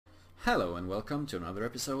Hello and welcome to another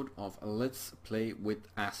episode of Let's Play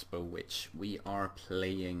with Aspo Witch. We are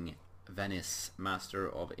playing Venice, Master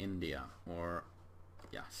of India, or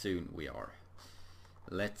yeah, soon we are.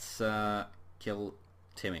 Let's kill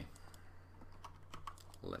Timmy.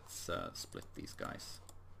 Let's split these guys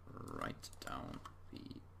right down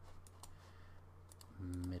the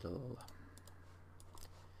middle.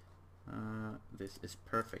 This is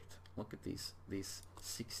perfect. Look at these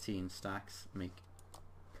 16 stacks make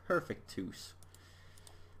perfect twos.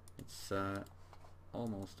 It's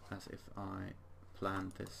almost as if I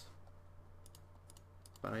planned this,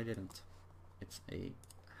 but I didn't. It's a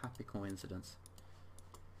happy coincidence.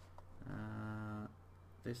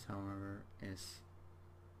 This, however, is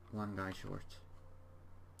one guy short,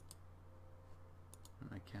 and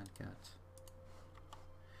I can't get.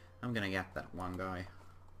 I'm gonna get that one guy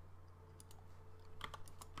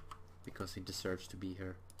because he deserves to be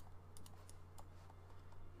here.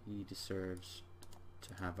 He deserves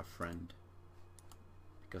to have a friend,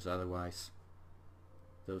 because otherwise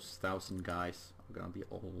those 1,000 guys are gonna be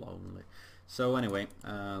all lonely. So anyway,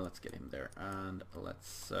 let's get him there, and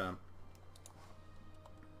let's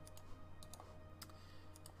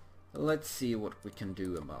see what we can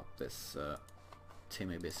do about this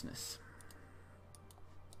Timmy business.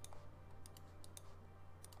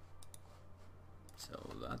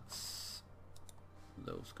 So that's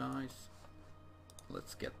those guys.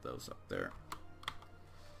 Let's get those up there.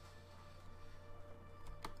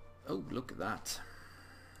 Oh, look at that.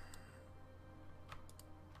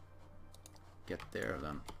 Get there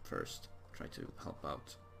then first. Try to help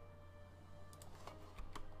out.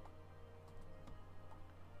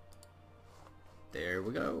 There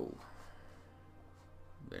we go.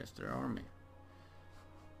 There's their army.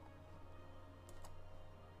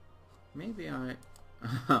 Maybe I...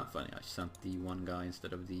 Funny, I sent the one guy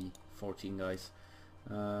instead of the 14 guys.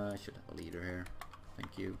 I should have a leader here.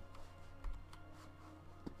 Thank you.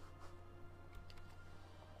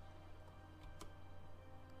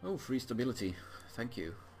 Oh, free stability. Thank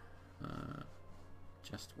you.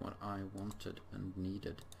 Just what I wanted and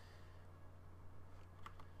needed.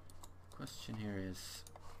 Question here is,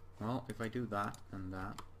 well, if I do that and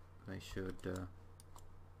that, they should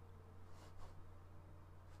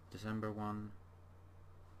December 1,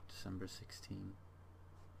 December 16,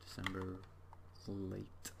 December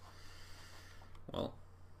late. Well,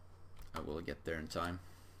 I will get there in time.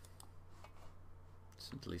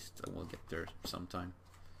 So at least I will get there sometime.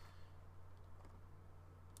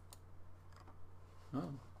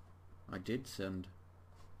 Oh, I did send.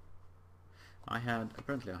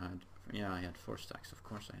 Apparently I had 4 stacks. Of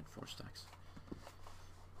course I had 4 stacks.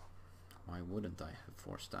 Why wouldn't I have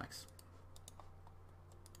 4 stacks?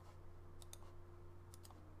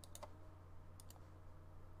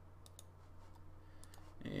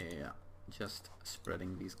 Yeah, just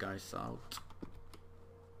spreading these guys out.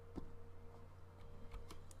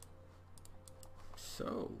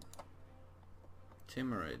 So,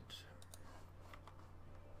 Timid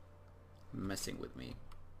messing with me.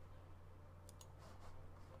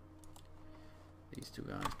 These 2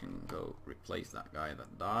 guys can go replace that guy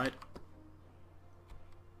that died.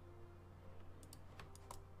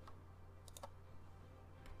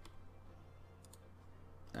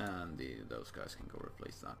 And those guys can go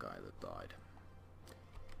replace that guy that died.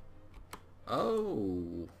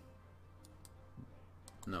 Oh!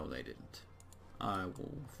 No, they didn't. I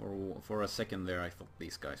will, for a second there I thought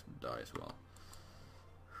these guys would die as well.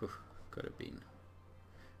 Whew, could have been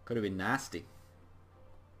nasty.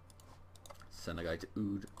 Send a guy to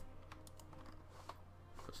Oud,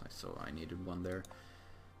 because I saw I needed one there.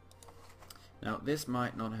 Now this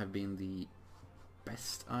might not have been the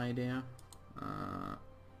best idea,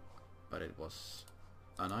 but it was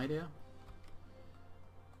an idea.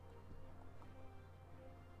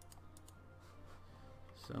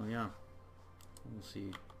 So yeah, we'll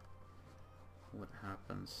see what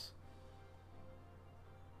happens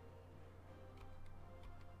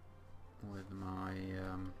with my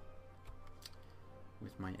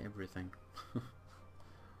everything.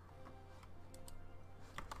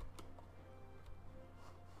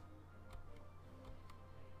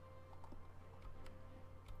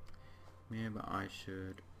 Maybe I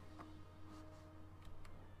should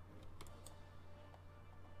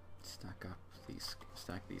stack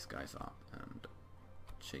these guys up and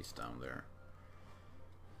chase down there.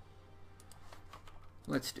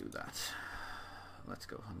 Let's do that. Let's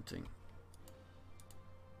go hunting.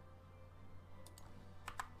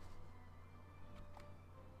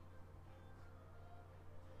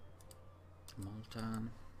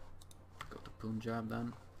 Multan. Go to Punjab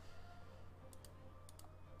then.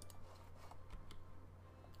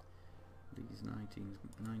 these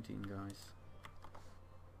 19 guys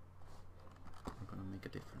are gonna make a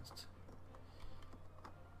difference.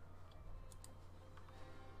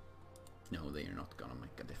 No, they are not gonna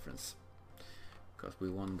make a difference, because we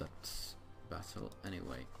won that battle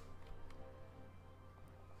anyway.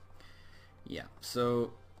 Yeah,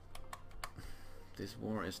 so this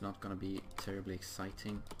war is not gonna be terribly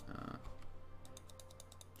exciting.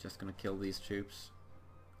 Just gonna kill these troops.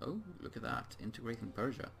 Oh, look at that, integrating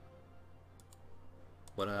Persia.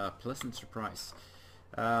 What a pleasant surprise.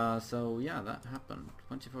 So yeah, that happened.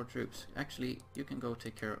 24 troops. Actually, you can go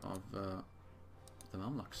take care of the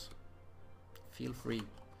Mamluks. Feel free.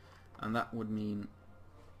 And that would mean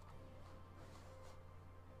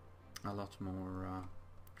a lot more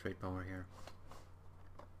trade power here.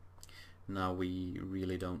 Now we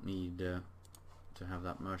really don't need to have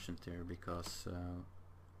that merchant there, because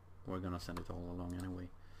we're gonna send it all along anyway.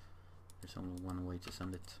 There's only one way to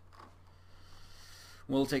send it.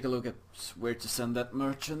 We'll take a look at where to send that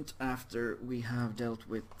merchant after we have dealt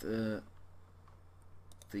with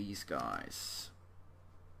these guys.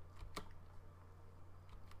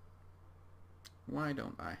 Why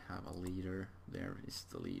don't I have a leader? There is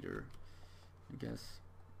the leader, I guess.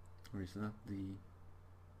 Or is that the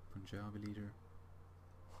Punjabi leader?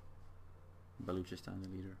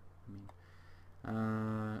 Baluchistan leader, I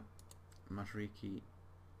mean. Mashriki.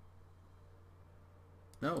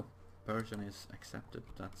 No, Persian is accepted.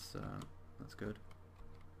 That's good.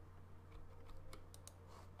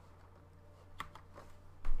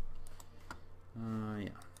 Yeah.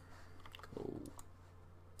 Go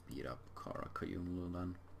beat up Karakayumlu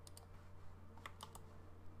then.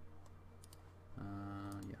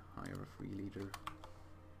 Yeah, hire a free leader.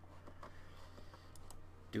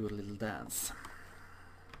 Do a little dance.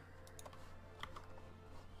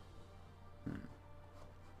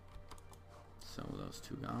 So those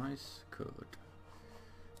two guys could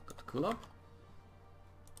go to Kulab.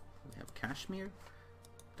 We have Kashmir.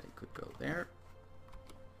 They could go there.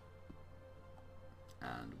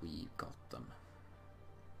 And we got them.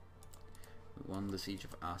 We won the siege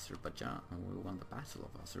of Azerbaijan, and we won the battle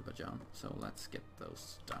of Azerbaijan. So let's get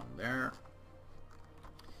those down there.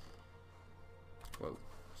 Whoa,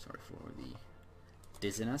 sorry for the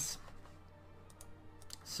dizziness.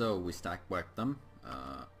 So we stack wipe them.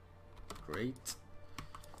 Great.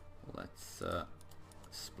 Let's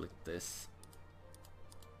split this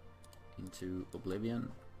into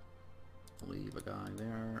oblivion. Leave a guy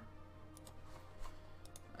there.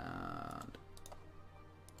 And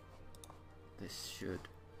this should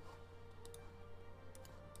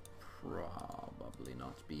probably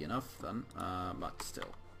not be enough then, but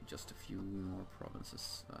still, just a few more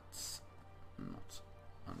provinces. That's not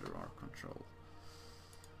under our control.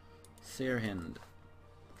 Sirhind.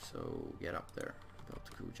 So get up there, go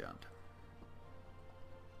to Kujand.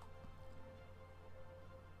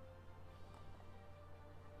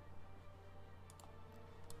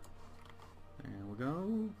 There we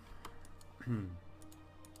go. I'm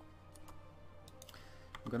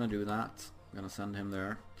gonna do that. I'm gonna send him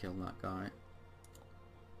there, kill that guy.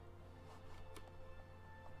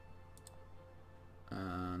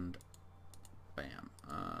 And bam.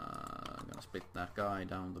 I'm gonna split that guy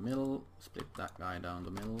down the middle, split that guy down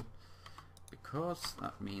the middle, because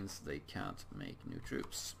that means they can't make new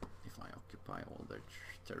troops if I occupy all their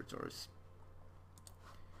territories.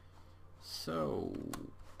 So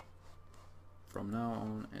from now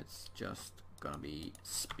on it's just gonna be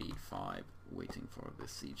speed 5, waiting for the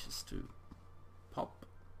sieges to pop.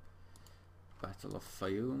 Battle of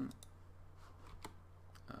Fayoum.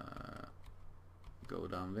 Go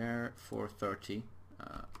down there, 430.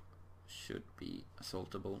 Should be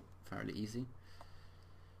assaultable fairly easy,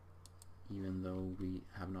 even though we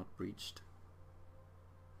have not breached.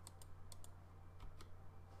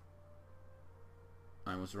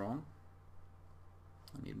 I was wrong.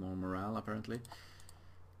 I need more morale apparently.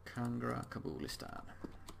 Kangra, Kabulistan.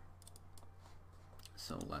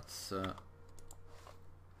 So let's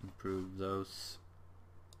improve those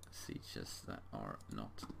sieges that are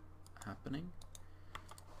not happening.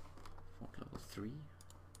 Fort level 3,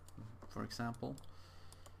 for example.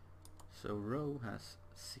 So Row has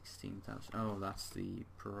 16,000. Oh, that's the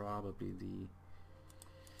probably the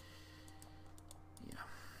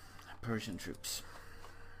Persian troops,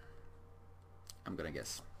 I'm gonna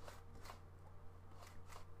guess.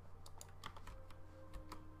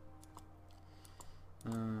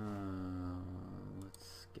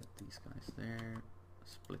 Let's get these guys there,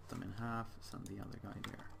 split them in half, send the other guy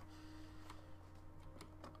there.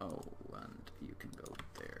 Oh, and you can go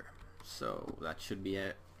there. So that should be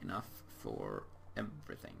enough for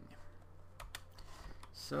everything.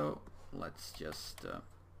 So let's just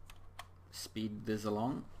speed this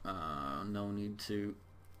along. No need to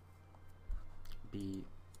be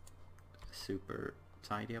super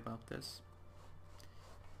tidy about this.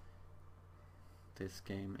 This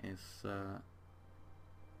game is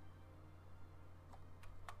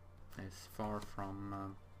far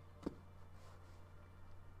from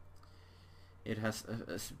it has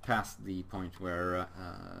passed the point where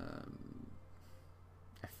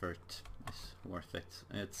effort is worth it.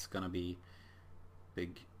 It's gonna be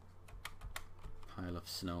big pile of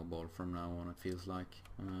snowball from now on, it feels like,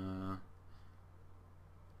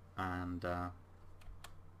 and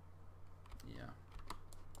yeah,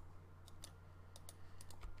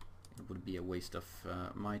 it would be a waste of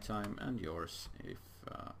my time and yours if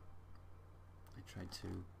I tried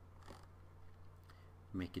to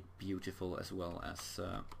make it beautiful as well as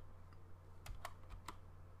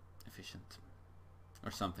efficient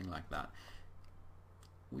or something like that.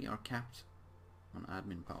 We are capped on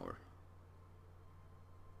admin power.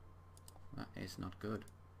 That is not good.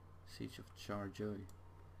 Siege of Charjoy.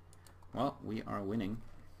 Well, we are winning,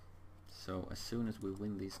 so as soon as we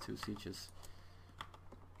win these 2 sieges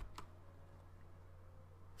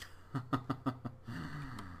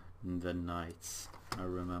the knights, I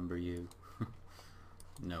remember you.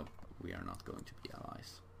 No, we are not going to be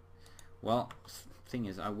allies. Well, thing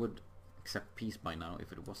is, I would accept peace by now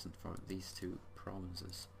if it wasn't for these 2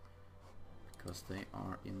 provinces, because they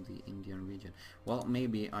are in the Indian region. Well,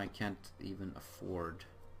 maybe I can't even afford.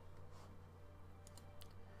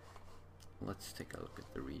 Let's take a look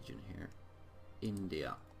at the region here.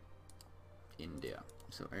 India.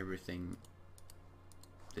 So everything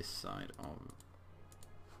this side of,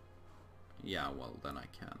 yeah, well then I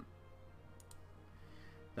can.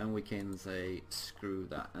 Then we can say screw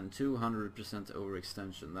that, and 200%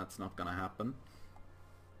 overextension, that's not gonna happen.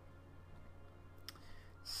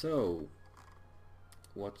 So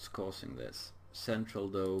what's causing this? Central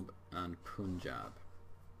Doab and Punjab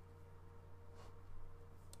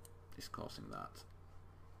is causing that,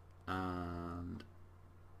 and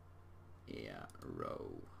yeah,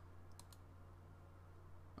 Row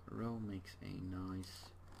makes a nice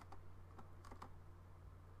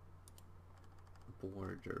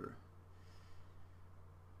border.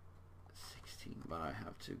 16, but I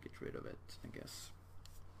have to get rid of it, I guess.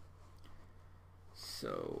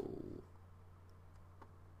 So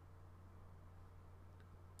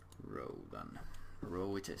Row then.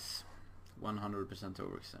 Row it is. 100%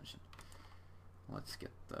 overextension. Let's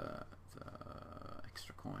get the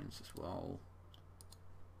extra coins as well.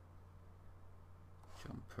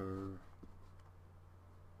 Jumper.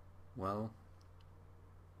 Well,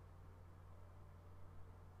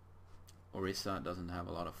 Orissa doesn't have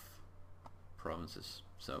a lot of provinces,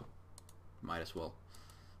 so might as well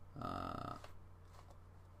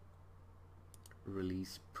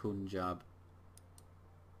release Punjab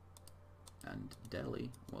and Delhi.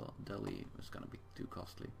 Well, Delhi is gonna be too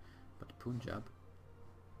costly, but Punjab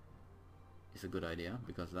is a good idea,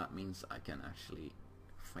 because that means I can actually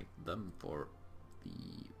fight them for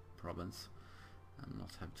the province and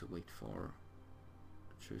not have to wait for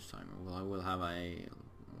a truce timer. Well, I will have a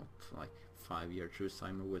like 5-year truce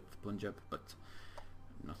timer with Punjab, but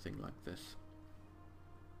nothing like this.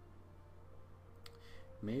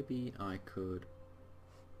 Maybe I could,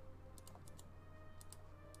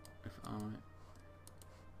 if I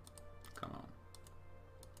come on,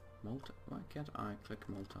 Malta. Why can't I click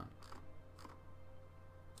Malta?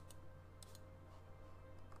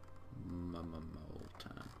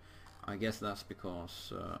 Malta. I guess that's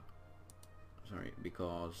because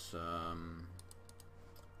because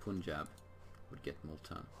Punjab would get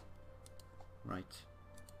Multan, right?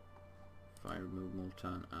 If I remove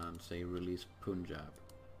Multan and say release Punjab,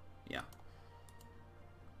 yeah.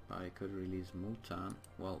 If I could release Multan,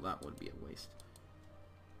 well, that would be a waste.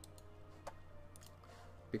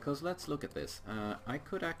 Because let's look at this. I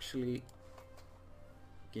could actually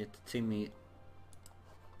get Timmy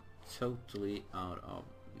totally out of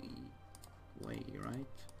the way, right?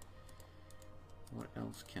 What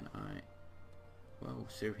else can I? Well,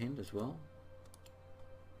 Sirhind as well.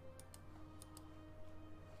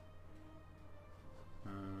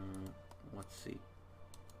 Let's see.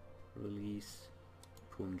 Release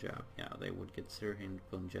Punjab. Yeah, they would get Sirhind,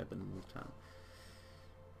 Punjab, and Multan.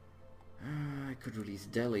 I could release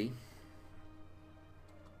Delhi.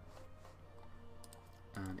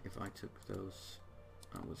 And if I took those,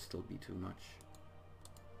 that would still be too much.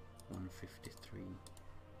 153.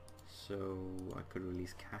 So I could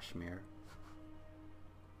release Kashmir.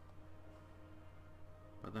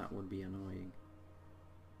 But that would be annoying.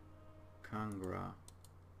 Kangra,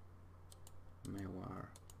 Mewar,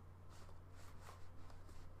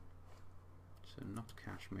 So not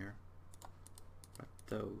Kashmir, but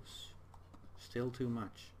those. Still too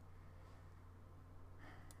much.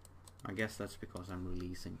 I guess that's because I'm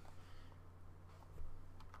releasing.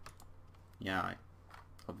 Yeah,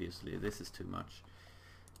 obviously this is too much.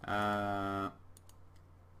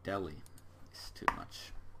 Delhi is too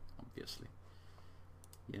much, obviously.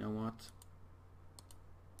 You know what?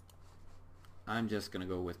 I'm just gonna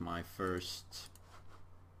go with my first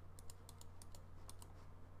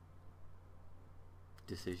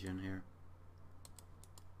decision here.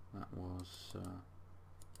 That was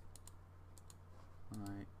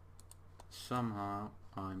somehow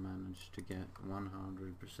I managed to get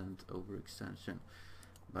 100% overextension,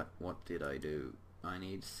 but what did I do? I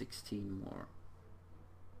need 16 more.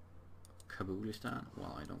 Kabulistan?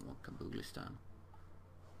 Well, I don't want Kabulistan.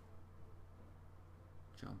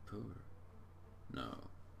 Jampur? No.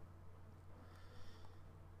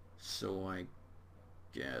 So I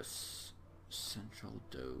guess Central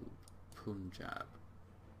Dobe, Punjab,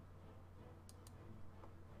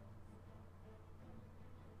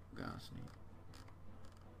 Ghazni,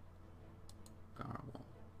 Garhwal.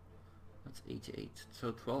 That's 88.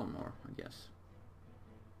 So 12 more, I guess.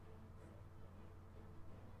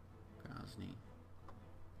 Ghazni.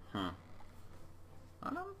 Huh.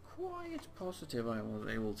 And I'm quite positive I was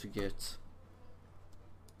able to get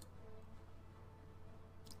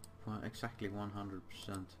exactly 100%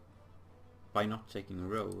 by not taking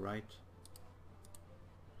row, right?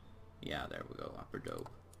 Yeah, there we go, Upper Dobe.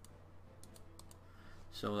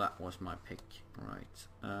 So that was my pick, right?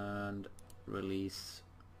 And release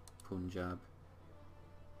Punjab.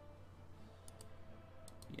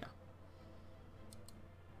 Yeah.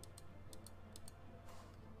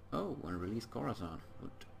 Oh, and release Khorasan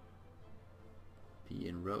would be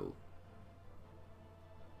in row.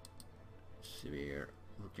 Severe.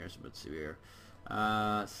 Who cares about severe?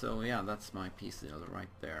 So yeah, that's my piece deal right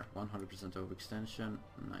there. 100% overextension,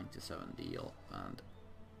 97 deal, and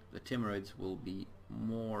the Timurids will be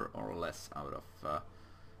more or less out of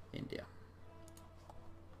India.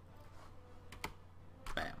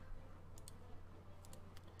 Bam.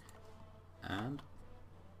 And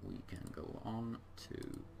we can go on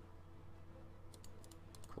to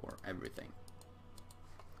core everything.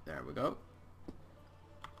 There we go.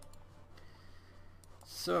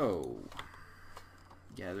 So,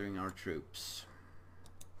 gathering our troops.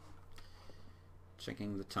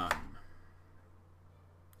 Checking the time.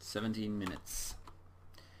 17 minutes.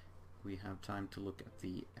 We have time to look at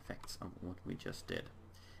the effects of what we just did.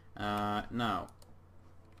 Now,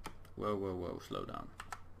 whoa, slow down.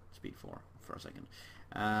 Speed 4 for a second.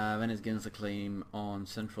 Venice gains a claim on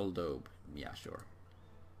Central Dobe. Yeah, sure.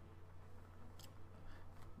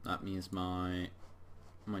 That means my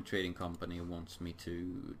trading company wants me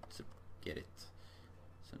to get it.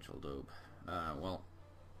 Central Dobe. Well,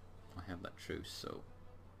 I have that truce, so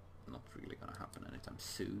not really gonna happen anytime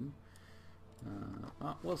soon.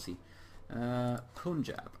 Well, we'll see.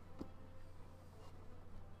 Punjab.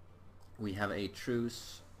 We have a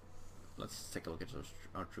truce. Let's take a look at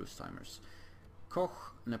our truce timers.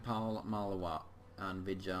 Koch, Nepal, Malwa, and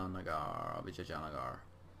Vijayanagar.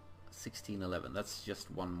 1611. That's just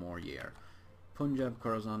one more year. Punjab,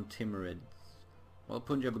 Khorasan, Timurid. Well,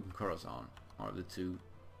 Punjab and Khorasan are the two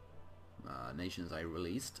nations I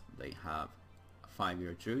released. They have a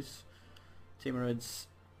 5-year truce. Timurids,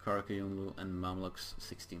 Karakayunlu, and Mamluks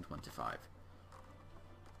 1625.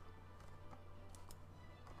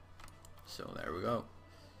 So there we go.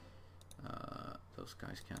 Those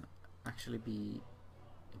guys can actually be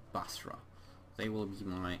Basra. They will be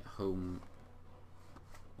my home.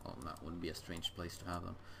 Well, that would be a strange place to have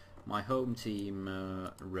them. My home team,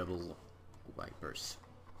 Rebel Vipers.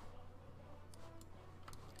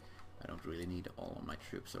 I don't really need all of my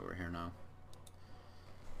troops over here now.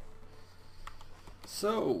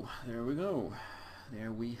 So, there we go.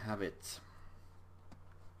 There we have it.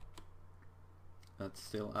 That's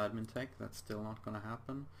still admin tech. That's still not gonna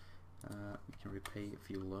happen. We can repay a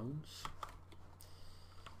few loans.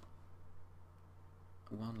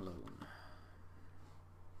 One loan.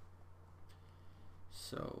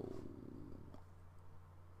 So,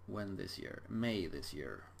 when this year? May this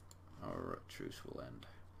year, our truce will end.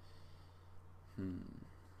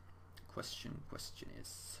 Question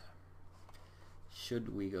is,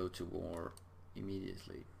 should we go to war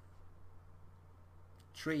immediately?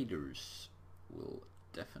 Traders will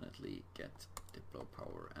definitely get diplo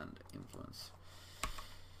power and influence.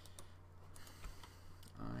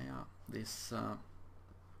 Yeah, this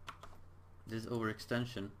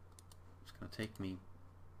overextension is gonna take me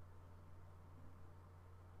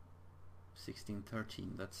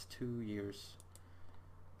 1613. That's 2 years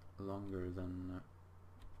longer than...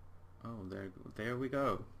 oh, there we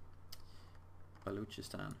go.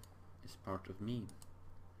 Baluchistan is part of me.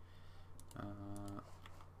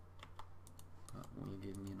 That will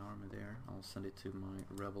give me an army there. I'll send it to my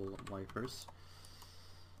rebel wipers.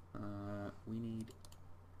 We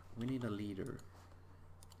need a leader.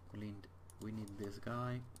 We need this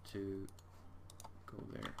guy to go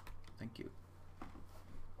there. Thank you.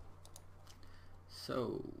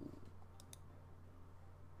 So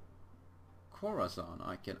Khorasan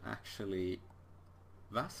I can actually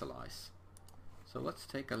vassalize. So let's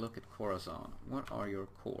take a look at Khorasan. What are your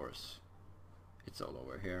cores? It's all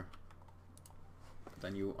over here.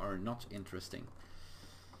 Then you are not interesting.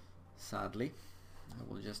 Sadly, I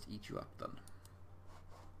will just eat you up then.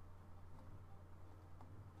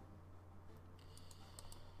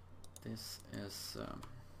 This is...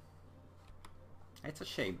 it's a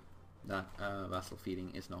shame that vassal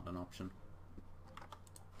feeding is not an option.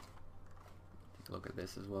 Take a look at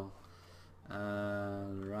this as well.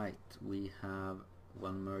 Right, we have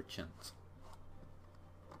one merchant.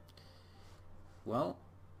 Well,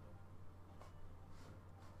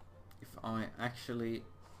 if I actually...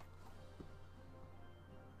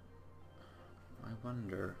 I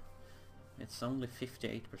wonder... It's only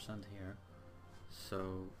 58% here,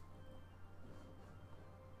 so...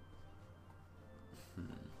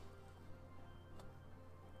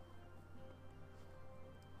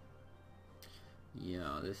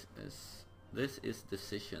 Yeah, this is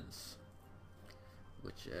decisions,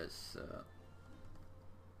 which is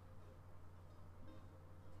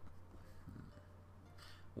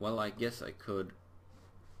well, I guess I could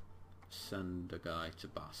send a guy to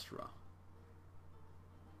Basra.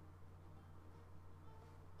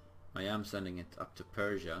 I am sending it up to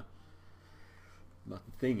Persia, but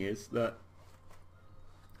the thing is that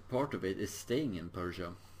part of it is staying in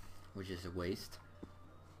Persia, which is a waste.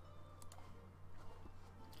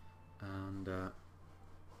 And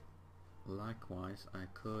likewise I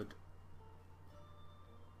could,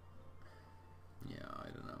 yeah, I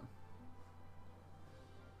don't know.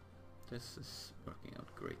 This is working out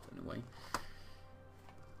great anyway.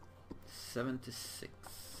 76.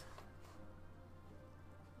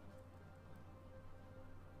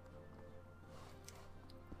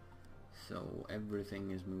 So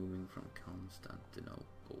everything is moving from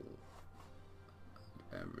Constantinople.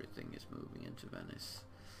 Everything is moving into Venice.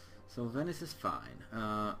 So Venice is fine.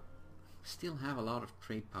 Still have a lot of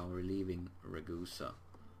trade power leaving Ragusa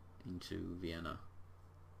into Vienna.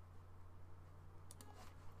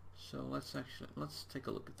 So let's take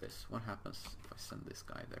a look at this. What happens if I send this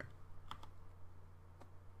guy there?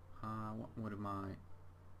 What would my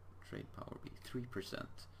trade power be? 3%.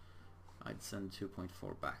 I'd send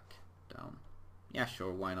 2.4 back down. Yeah,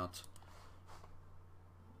 sure, why not?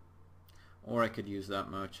 Or I could use that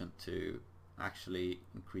merchant to actually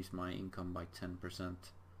increase my income by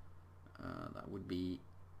 10%. That would be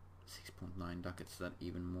 6.9 ducats. That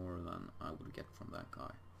even more than I would get from that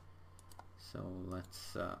guy. So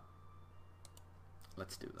let's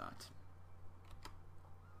do that.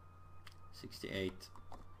 68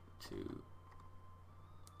 to,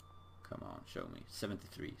 come on, show me,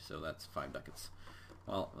 73. So that's 5 ducats.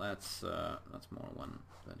 Well, that's more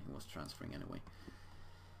than he was transferring anyway.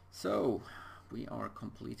 So we are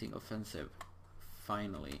completing offensive.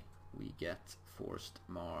 Finally, we get forced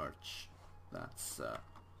march. That's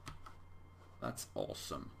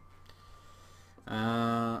awesome.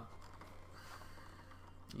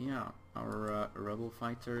 Yeah, our rebel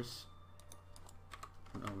fighters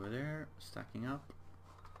over there stacking up,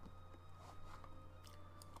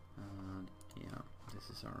 and yeah, this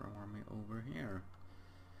is our army over here.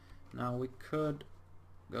 Now we could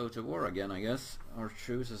go to war again, I guess. Our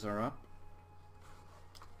truces are up.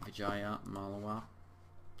 Vijaya, Malwa.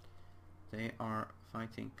 They are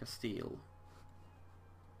fighting Castile.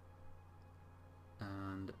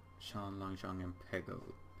 And Shan, Langzhang and Pegu.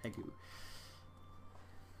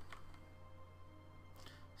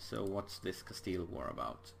 So what's this Castile war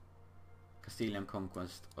about? Castilian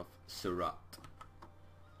conquest of Surat.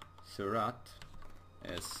 Surat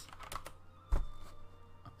is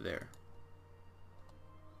up there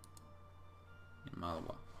in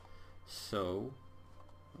Malwa. So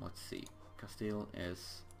let's see. Castile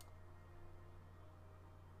is,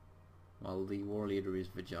 well, the war leader is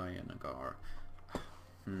Vijayanagar.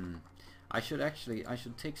 I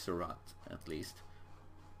should take Surat at least.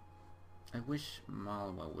 I wish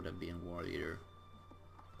Malwa would have been war leader.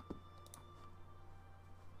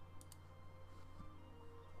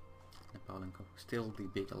 Nepal and still the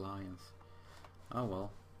big alliance. Oh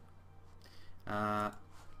well. I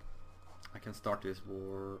can start this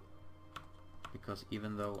war because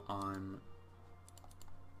even though I'm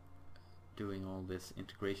doing all this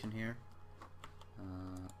integration here,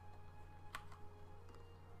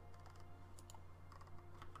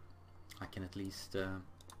 I can at least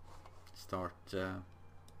start what's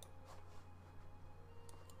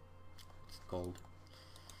it called,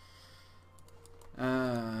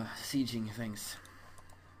 sieging things,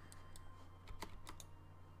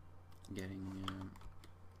 getting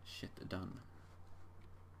shit done.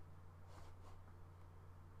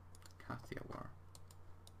 Kathia War,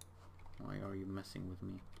 why are you messing with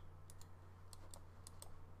me?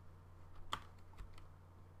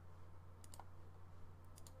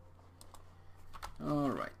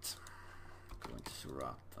 Alright, going to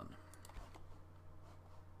Surat then.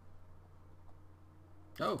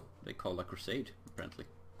 Oh, they called a crusade, apparently,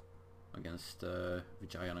 against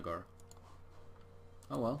Vijayanagar.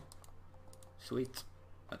 Oh well, sweet.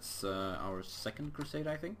 That's our second crusade,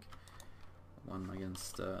 I think. One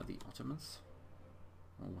against the Ottomans.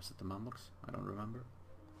 Or was it the Mamluks? I don't remember.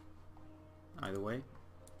 Either way,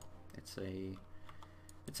 it's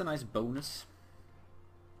a nice bonus.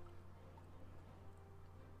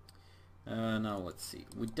 Now let's see.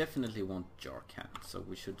 We definitely want Jarkand, so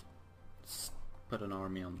we should put an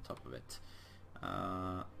army on top of it.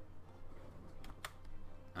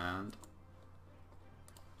 And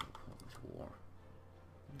war,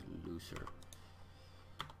 loser.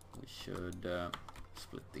 We should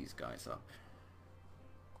split these guys up.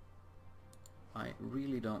 I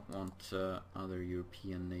really don't want other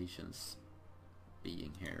European nations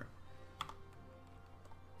being here.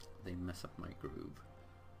 They mess up my groove.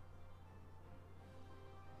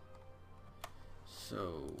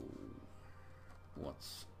 So,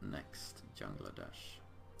 what's next? Bangladesh,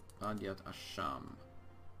 Badiat Asham,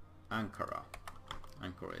 Ankara.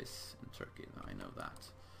 Ankara is in Turkey, I know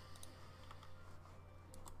that.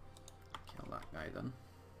 Kill that guy then.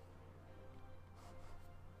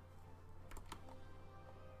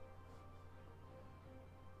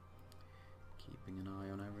 Keeping an eye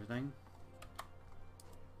on everything.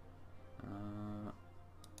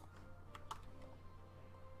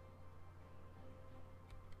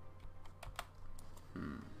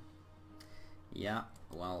 Yeah,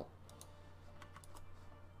 well,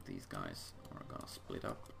 these guys are gonna split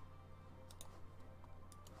up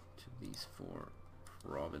to these 4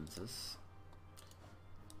 provinces.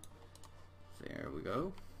 There we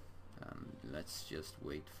go. And let's just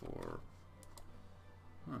wait for...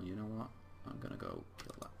 Oh, you know what? I'm gonna go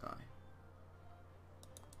kill that guy.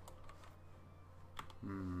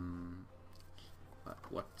 But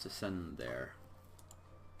what to send there?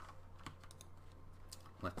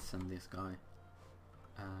 Let's send this guy.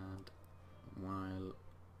 And while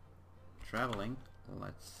traveling,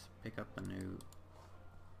 let's pick up a new...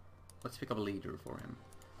 Let's pick up a leader for him.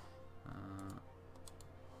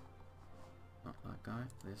 Not that guy,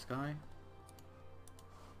 this guy.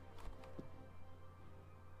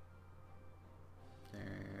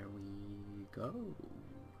 There we go.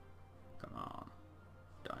 Come on.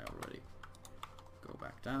 Die already. Go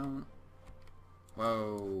back down.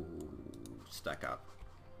 Whoa. Stack up.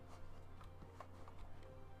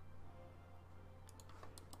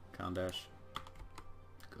 Khandesh.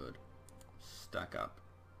 Good. Stack up.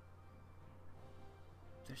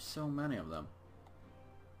 There's so many of them.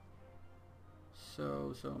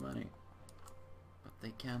 So many. But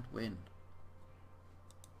they can't win.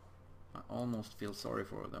 I almost feel sorry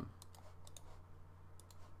for them.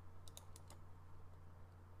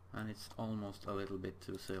 And it's almost a little bit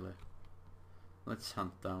too silly. Let's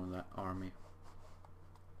hunt down that army.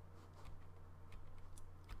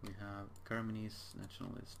 We have Kermenes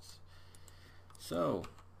nationalists. So,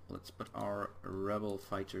 let's put our rebel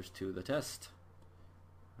fighters to the test.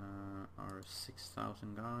 Our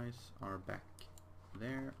 6,000 guys are back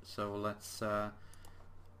there. So let's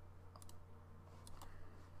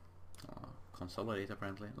consolidate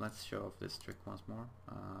apparently. Let's show off this trick once more.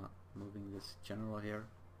 Moving this general here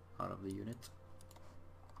out of the unit.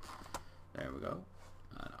 There we go.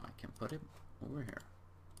 And I can put him over here.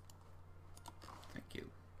 Thank you.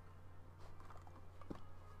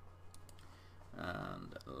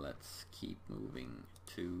 And let's keep moving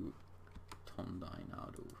to Tondai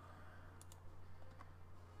Nadu.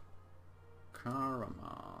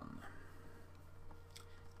 Karaman.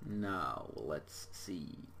 Now let's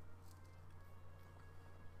see.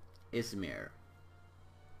 Izmir.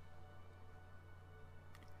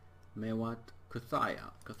 Mewat,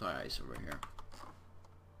 Kuthaya. Kuthaya is over here.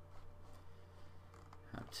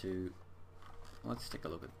 Have to... Let's take a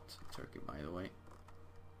look at Turkey, by the way.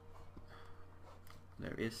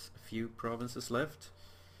 There is a few provinces left.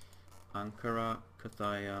 Ankara,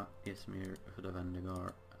 Kütahya, Izmir,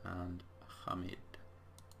 Hudavendigar, and Hamid.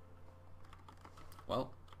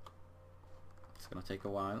 Well, it's gonna take a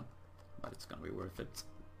while, but it's gonna be worth it,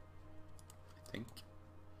 I think.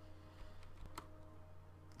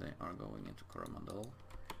 They are going into Coromandel.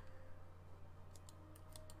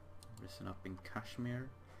 Risen up in Kashmir.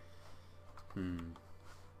 I'm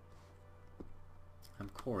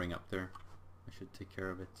coring up there. I should take care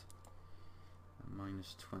of it.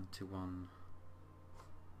 Minus 21.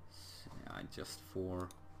 I just 4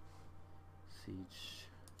 siege.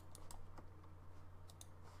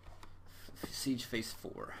 Siege phase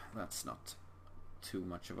 4. That's not too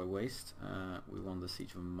much of a waste. We won the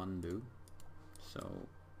siege of Mandu, so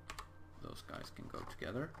those guys can go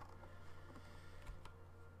together.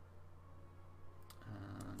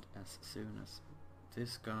 And as soon as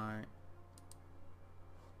this guy...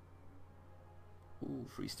 Ooh,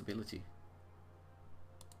 free stability.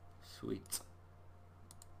 Sweet.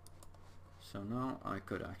 So now I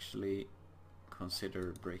could actually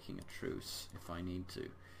consider breaking a truce if I need to.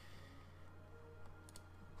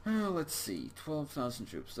 Let's see, 12,000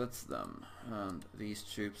 troops, that's them. And these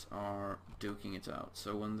troops are duking it out.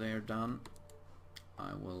 So when they're done,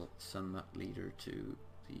 I will send that leader to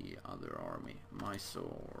the other army,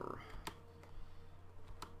 Mysore,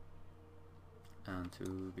 and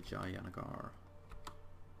to Vijayanagar.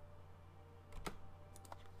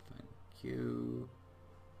 Thank you.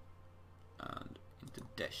 And into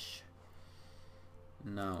Desh.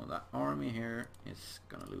 Now that army here is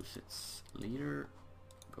gonna lose its leader.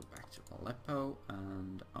 Go back to Aleppo,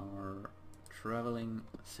 and our traveling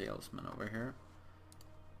salesman over here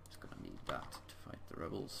is gonna need that to fight the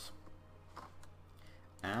rebels.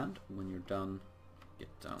 And when you're done, get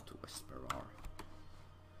down to West Berar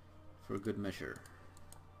for good measure.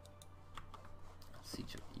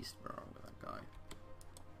 Siege of East Berar with that guy.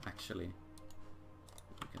 Actually,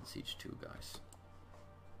 you can siege 2 guys.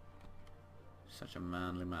 Such a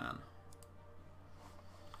manly man.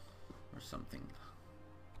 Or something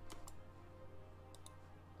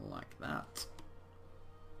like that.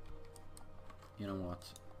 You know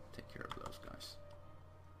what? Take care of those guys.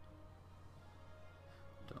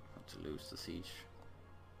 Don't want to lose the siege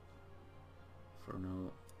for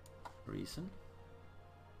no reason.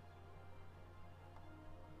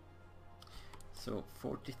 So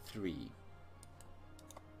 43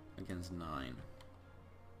 against 9.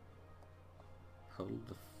 Hold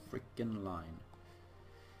the frickin' line.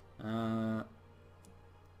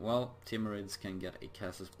 Well, Timurids can get a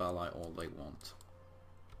Casus Belli all they want.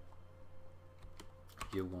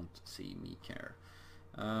 You won't see me care.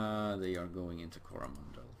 They are going into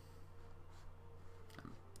Coromandel.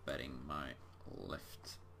 I'm betting my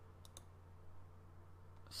left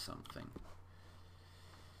something.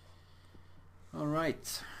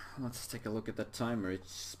 Alright, let's take a look at that timer.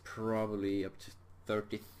 It's probably up to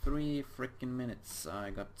 33 frickin' minutes. I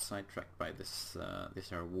got sidetracked by this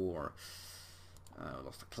war.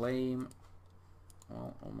 Lost a claim.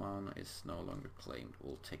 Well, Oman is no longer claimed.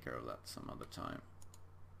 We'll take care of that some other time.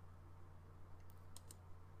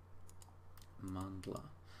 Mandla.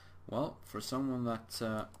 Well, for someone that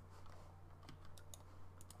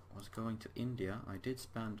was going to India, I did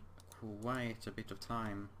spend quite a bit of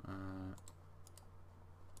time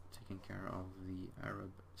taking care of the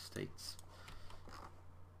Arab states.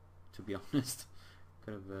 To be honest,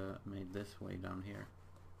 could have made this way down here,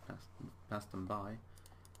 passed them by,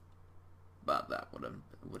 but that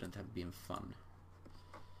wouldn't have been fun.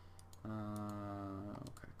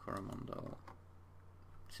 Okay, Coromandel.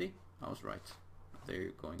 See, I was right.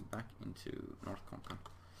 They're going back into North Konkan.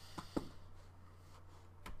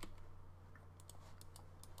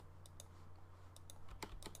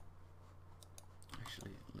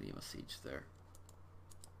 Actually, leave a siege there.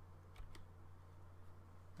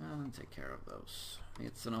 And take care of those.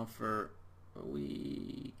 It's an offer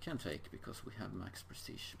we can take because we have max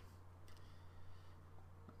prestige.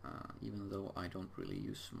 Even though I don't really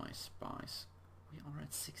use my spies. We are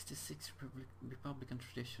at 66 Republican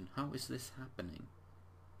tradition. How is this happening?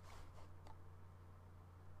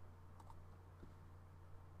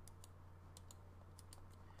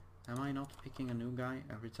 Am I not picking a new guy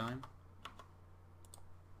every time?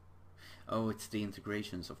 Oh, it's the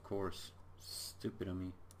integrations, of course. Stupid of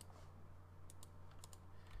me.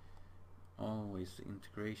 Always the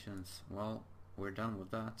integrations. Well, we're done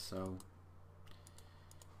with that, so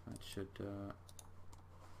that should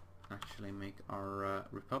actually make our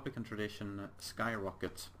Republican tradition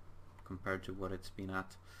skyrocket compared to what it's been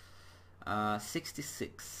at.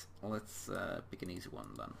 66. Let's pick an easy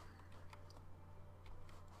one then.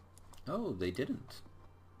 Oh, they didn't.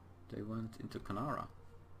 They went into Kanara.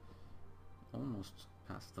 almost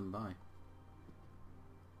passed them by.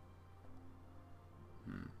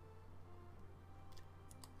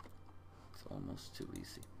 It's almost too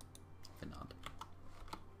easy. Finland.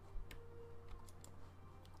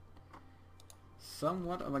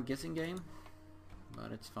 Somewhat of a guessing game,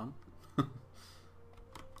 but it's fun.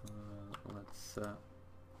 Let's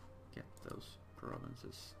get those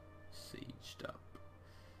provinces sieged up.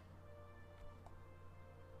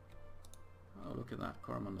 Oh, look at that,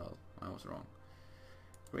 Coromandel. I was wrong.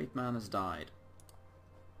 Great man has died.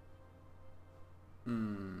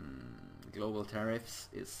 Global tariffs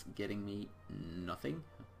is getting me nothing,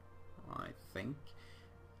 I think.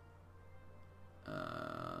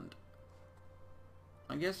 And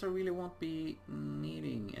I guess I really won't be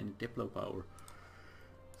needing any Diplo power.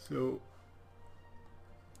 So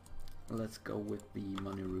let's go with the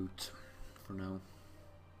money route for now.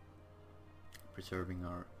 Preserving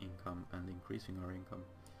our income and increasing our income.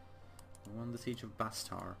 I won the siege of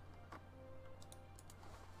Bastar.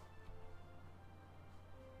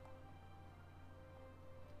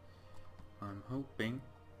 I'm hoping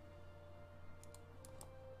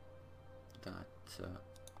that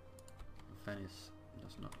Venice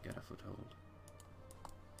does not get a foothold,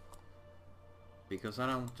 because I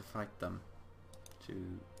don't want to fight them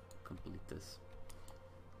to complete this.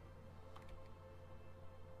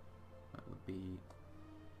 That would be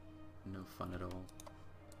no fun at all.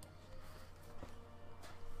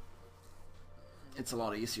 It's a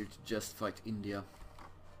lot easier to just fight India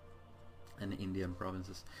and Indian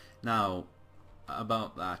provinces. Now,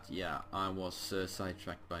 about that, yeah, I was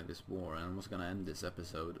sidetracked by this war, and I was gonna end this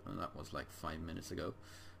episode, and that was like 5 minutes ago.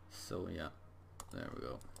 So yeah, there we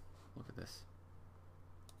go. Look at this.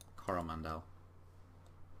 Coromandel.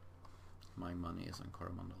 My money is on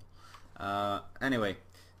Coromandel. Anyway,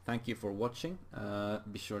 thank you for watching.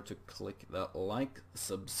 Be sure to click the like,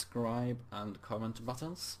 subscribe and comment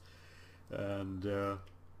buttons. And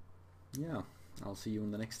yeah, I'll see you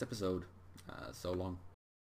in the next episode. So long.